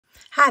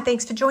Hi,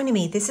 thanks for joining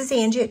me. This is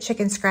Angie at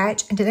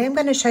ChicnScratch, and today I'm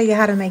going to show you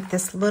how to make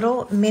this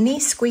little mini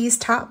squeeze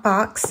top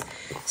box.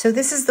 So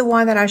this is the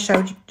one that I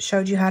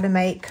showed you how to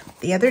make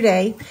the other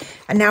day,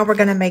 and now we're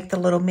going to make the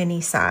little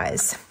mini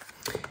size.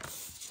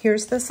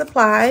 Here's the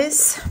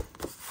supplies.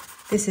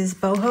 This is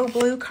Boho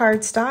blue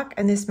cardstock,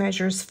 and this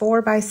measures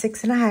 4 by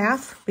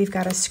 6.5. We've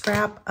got a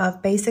scrap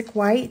of basic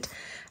white.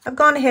 I've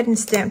gone ahead and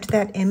stamped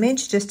that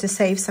image just to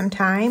save some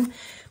time.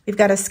 We've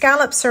got a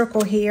scallop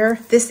circle here.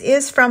 This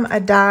is from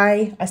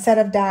a set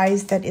of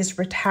dies that is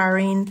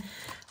retiring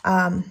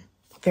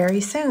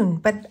very soon,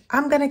 but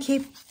I'm gonna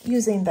keep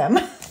using them.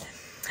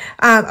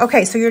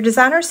 Okay, so your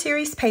designer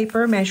series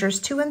paper measures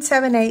 2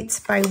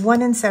 7/8 by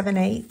 1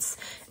 7/8,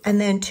 and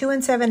then 2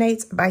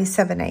 7/8 by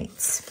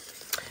 7/8.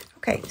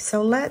 Okay,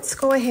 so let's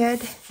go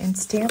ahead and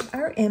stamp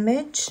our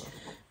image.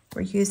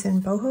 We're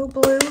using Boho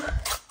blue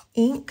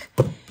ink.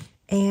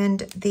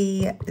 And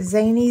the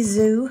Zany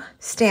Zoo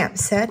Stamp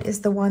Set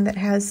is the one that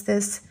has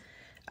this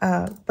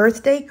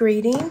birthday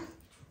greeting.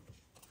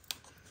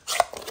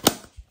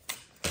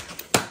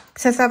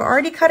 Since I've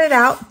already cut it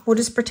out, we'll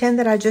just pretend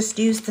that I just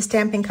used the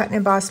Stampin' Cut and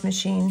Emboss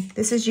machine.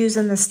 This is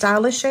using the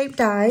stylish shape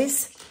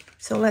dies.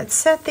 So let's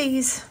set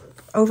these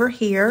over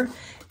here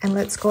and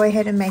let's go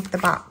ahead and make the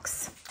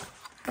box.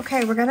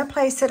 Okay, we're gonna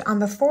place it on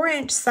the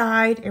 4-inch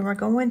side and we're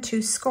going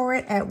to score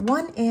it at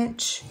 1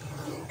 inch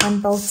on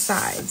both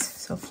sides.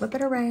 So flip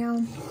it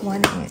around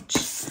 1 inch.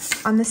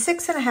 On the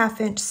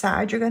 6.5-inch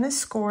side, you're going to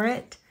score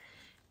it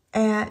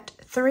at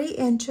 3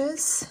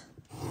 inches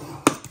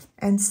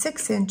and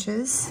 6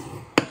 inches,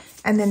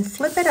 and then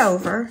flip it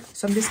over.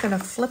 So I'm just going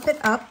to flip it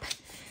up,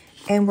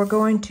 and we're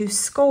going to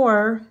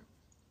score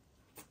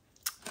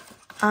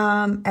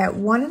at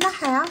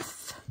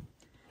 1.5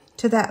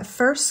 to that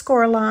first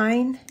score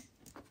line,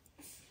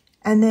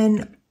 and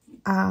then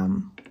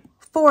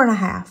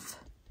 4.5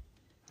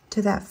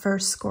 to that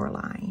first score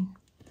line.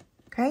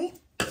 Okay,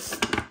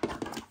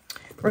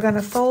 we're going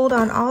to fold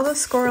on all the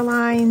score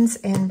lines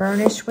and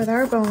burnish with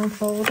our bone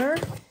folder.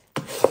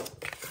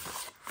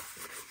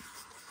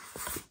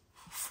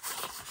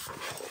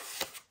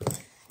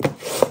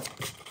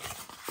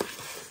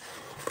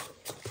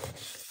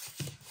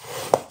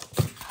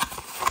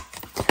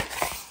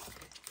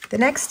 The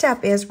next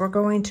step is we're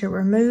going to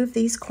remove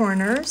these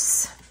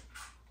corners.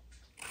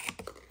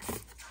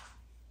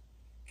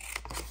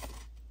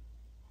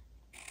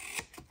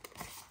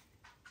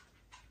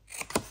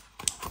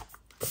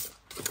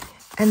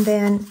 And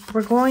then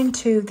we're going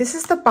to, this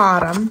is the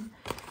bottom,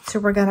 so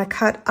we're going to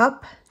cut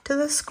up to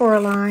the score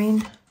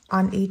line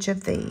on each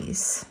of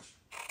these.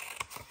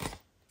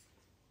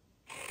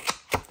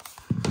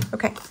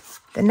 Okay,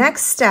 the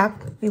next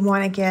step, we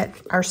want to get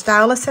our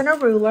stylus and a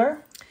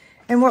ruler.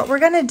 And what we're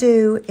going to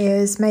do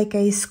is make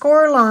a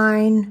score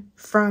line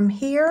from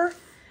here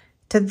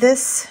to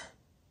this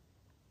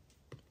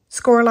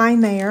score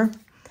line there,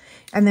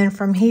 and then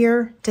from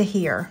here to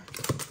here.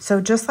 So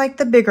just like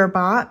the bigger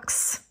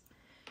box.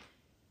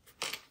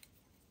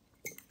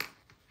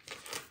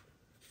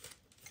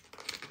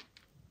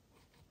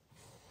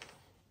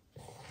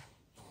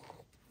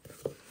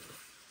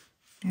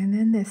 And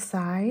then this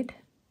side.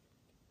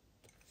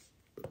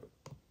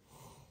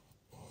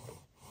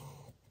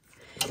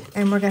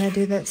 And we're going to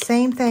do that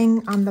same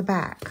thing on the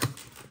back.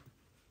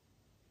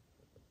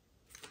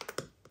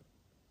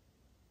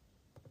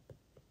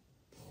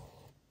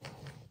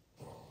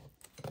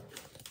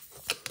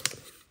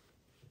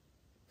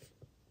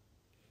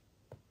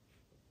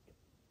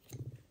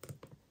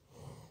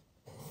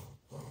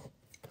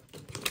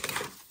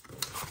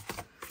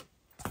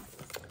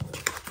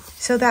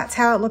 So that's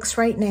how it looks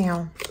right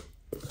now.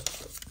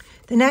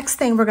 The next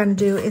thing we're going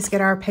to do is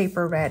get our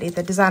paper ready,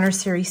 the designer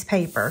series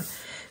paper.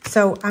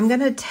 So I'm going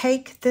to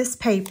take this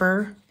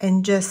paper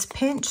and just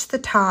pinch the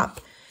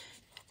top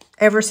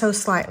ever so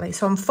slightly.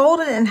 So I'm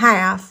folding it in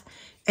half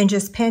and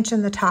just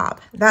pinching the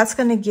top. That's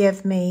going to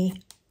give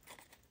me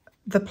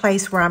the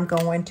place where I'm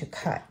going to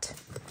cut.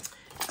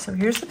 So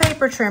here's the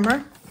paper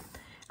trimmer.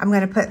 I'm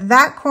going to put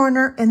that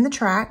corner in the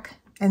track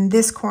and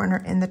this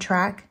corner in the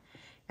track,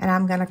 and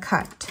I'm going to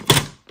cut.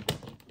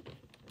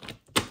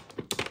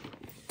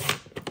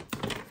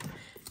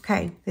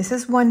 Okay, this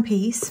is one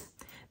piece.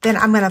 Then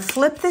I'm going to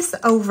flip this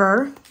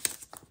over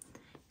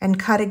and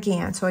cut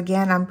again. So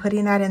again, I'm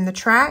putting that in the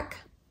track,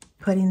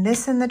 putting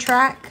this in the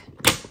track,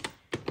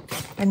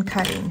 and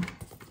cutting.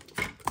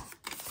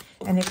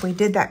 And if we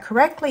did that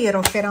correctly,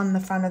 it'll fit on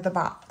the front of the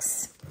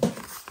box.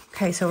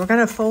 Okay, so we're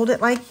going to fold it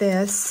like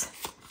this.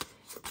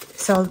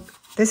 So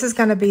this is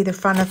going to be the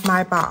front of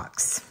my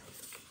box.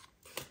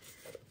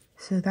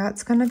 So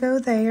that's going to go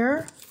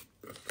there.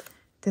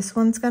 This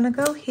one's going to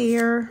go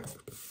here.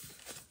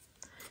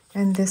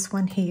 And this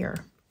one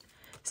here.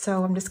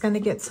 So I'm just going to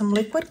get some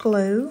liquid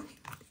glue.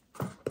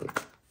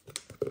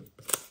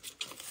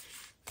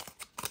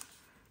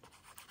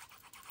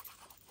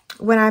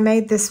 When I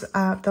made this,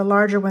 the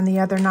larger one the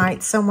other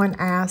night, someone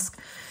asked,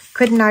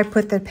 couldn't I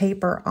put the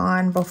paper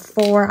on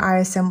before I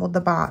assembled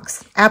the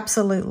box?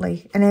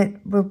 Absolutely. And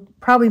it will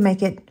probably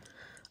make it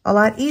a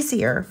lot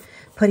easier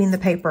putting the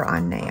paper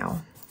on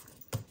now.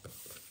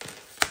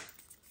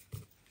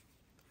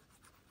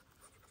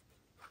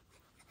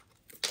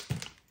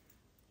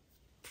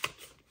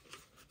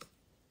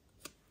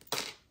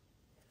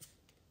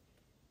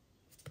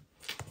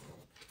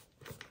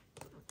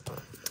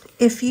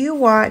 if you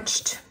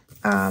watched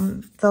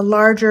the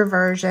larger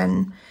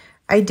version,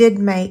 I did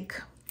make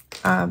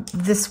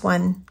this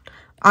one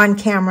on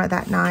camera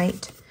that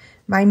night.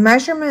 My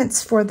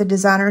measurements for the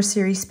Designer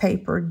Series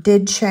paper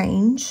did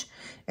change,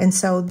 and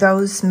so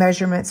those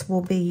measurements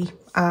will be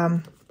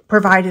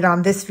provided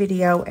on this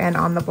video and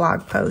on the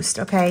blog post,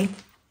 okay?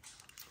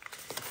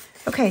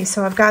 Okay,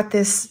 so I've got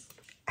this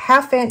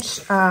 1/2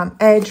 inch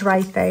edge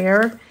right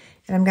there,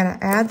 and I'm gonna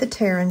add the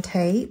tear and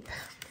tape.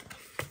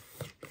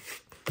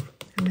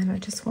 And then I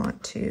just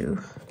want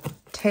to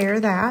tear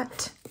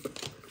that.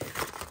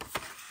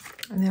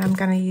 And then I'm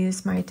gonna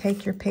use my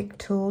Take Your Pick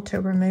tool to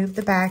remove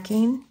the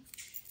backing.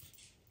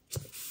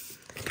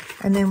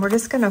 And then we're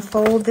just gonna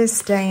fold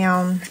this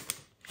down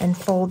and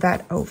fold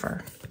that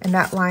over. And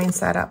that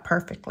lines that up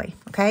perfectly,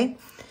 okay?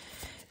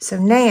 So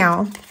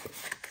now,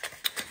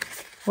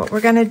 what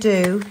we're gonna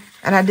do,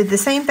 and I did the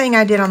same thing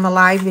I did on the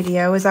live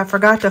video, is I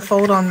forgot to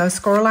fold on those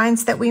score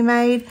lines that we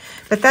made,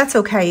 but that's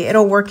okay.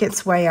 It'll work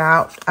its way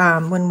out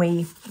when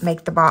we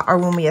make the box, or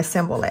when we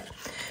assemble it.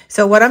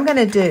 So what I'm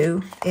gonna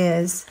do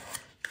is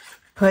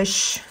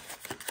push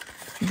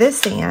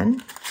this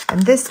in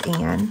and this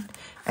in,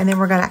 and then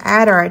we're gonna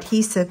add our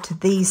adhesive to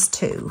these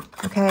two,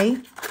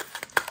 okay?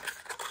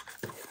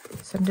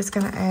 So I'm just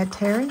gonna add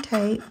tear and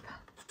tape.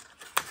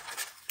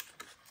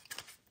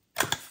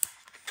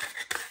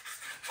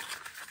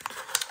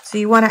 So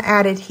you wanna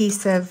add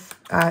adhesive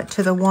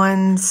to the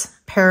ones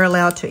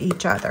parallel to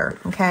each other,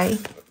 okay?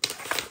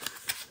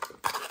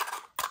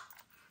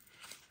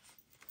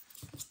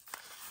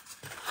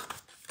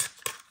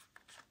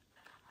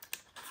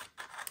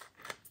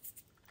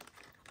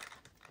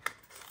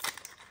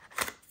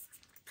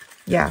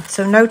 Yeah,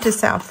 so note to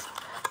self,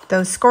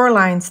 those score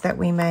lines that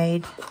we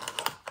made,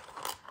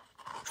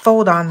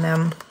 fold on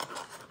them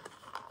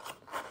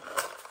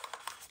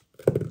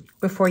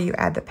before you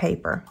add the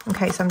paper.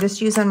 Okay, so I'm just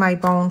using my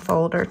bone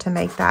folder to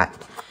make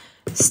that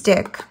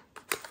stick.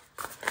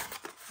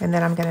 And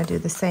then I'm gonna do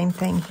the same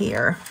thing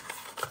here.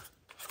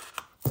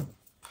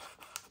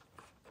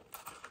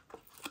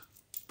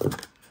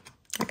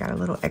 I got a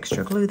little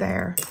extra glue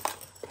there.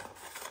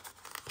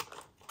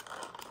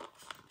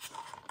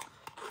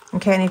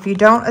 Okay, and if you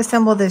don't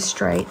assemble this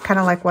straight, kind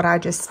of like what I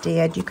just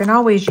did, you can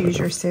always use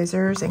your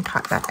scissors and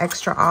cut that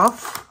extra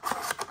off.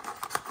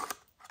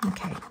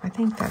 Okay, I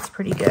think that's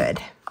pretty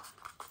good.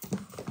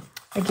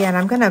 Again,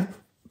 I'm going to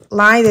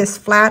lie this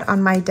flat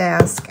on my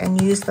desk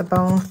and use the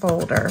bone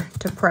folder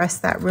to press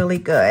that really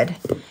good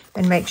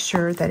and make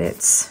sure that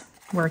it's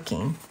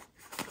working.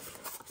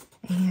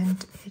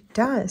 And it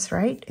does,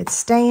 right? It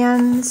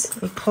stands,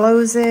 it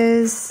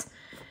closes.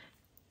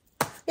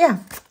 Yeah,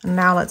 and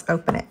now let's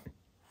open it.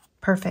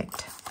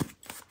 Perfect.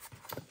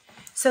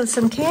 So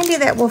some candy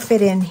that will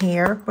fit in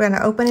here, we're going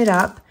to open it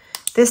up.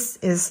 This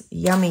is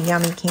yummy,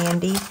 yummy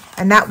candy,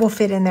 and that will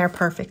fit in there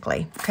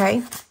perfectly,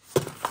 okay?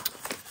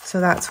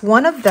 So that's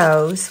one of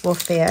those will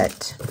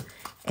fit.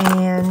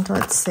 And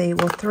let's see,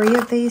 will 3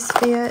 of these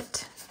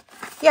fit?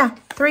 Yeah,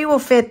 3 will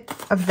fit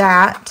of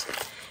that.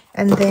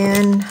 And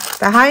then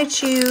the high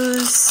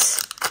chews,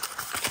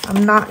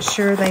 I'm not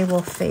sure they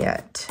will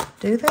fit.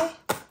 Do they?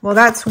 Well,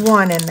 that's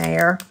 1 in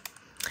there.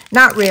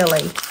 Not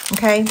really,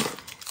 okay?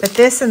 But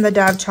this and the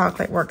Dove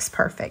chocolate works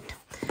perfect.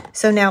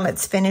 So now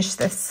let's finish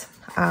this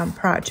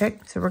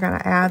project. So we're going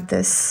to add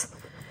this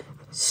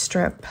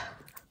strip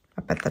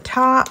up at the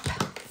top.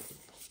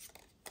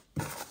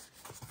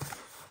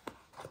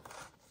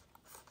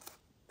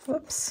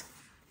 Whoops.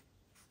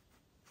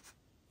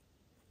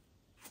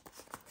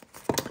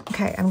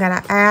 Okay, I'm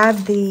going to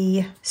add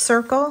the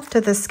circle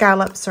to the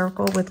scallop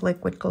circle with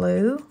liquid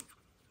glue.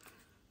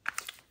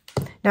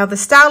 Now the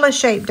stylus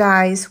shape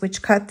dies,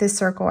 which cut this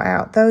circle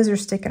out, those are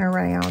sticking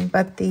around,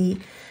 but the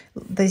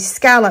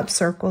scallop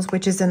circles,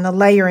 which is in the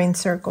layering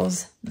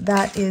circles,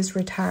 that is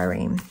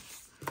retiring.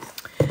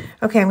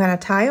 Okay, I'm going to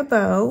tie a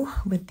bow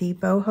with the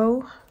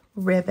Boho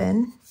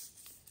ribbon.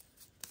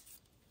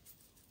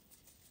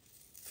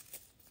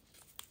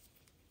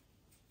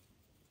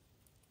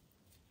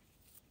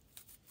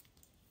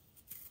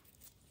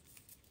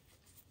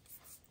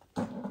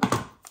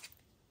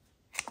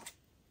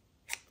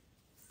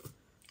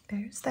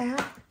 There's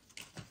that.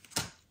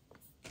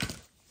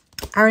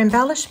 Our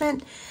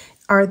embellishment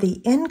are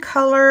the in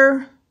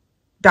color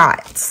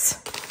dots.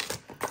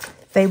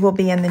 They will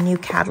be in the new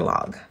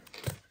catalog.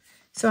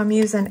 So I'm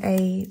using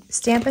a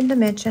Stampin'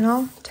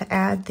 Dimensional to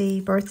add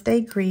the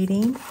birthday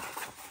greeting.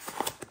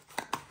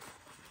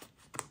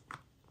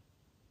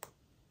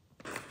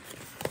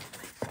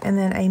 And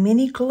then a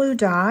mini glue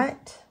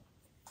dot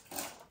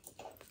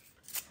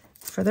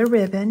for the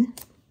ribbon.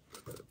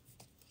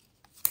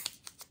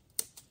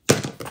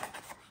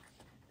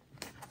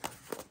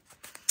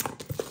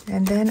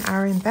 And then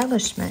our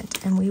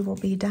embellishment, and we will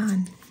be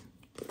done.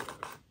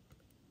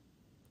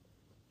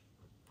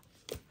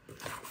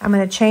 I'm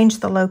going to change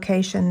the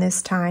location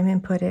this time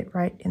and put it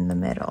right in the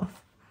middle.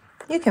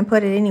 You can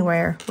put it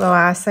anywhere. Well,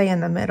 I say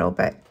in the middle,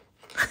 but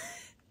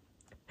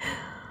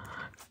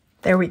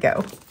there we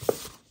go.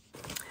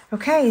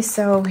 Okay,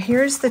 so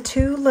here's the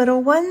 2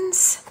 little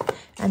ones.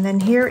 And then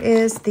here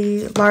is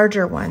the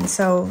larger one.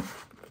 So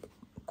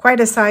quite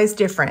a size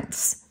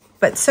difference,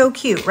 but so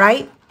cute,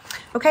 right?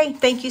 Okay,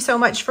 thank you so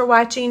much for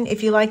watching.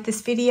 If you like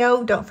this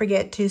video, don't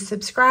forget to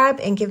subscribe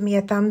and give me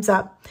a thumbs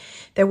up.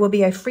 There will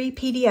be a free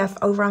PDF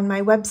over on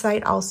my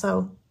website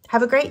also.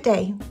 Have a great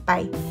day.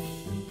 Bye.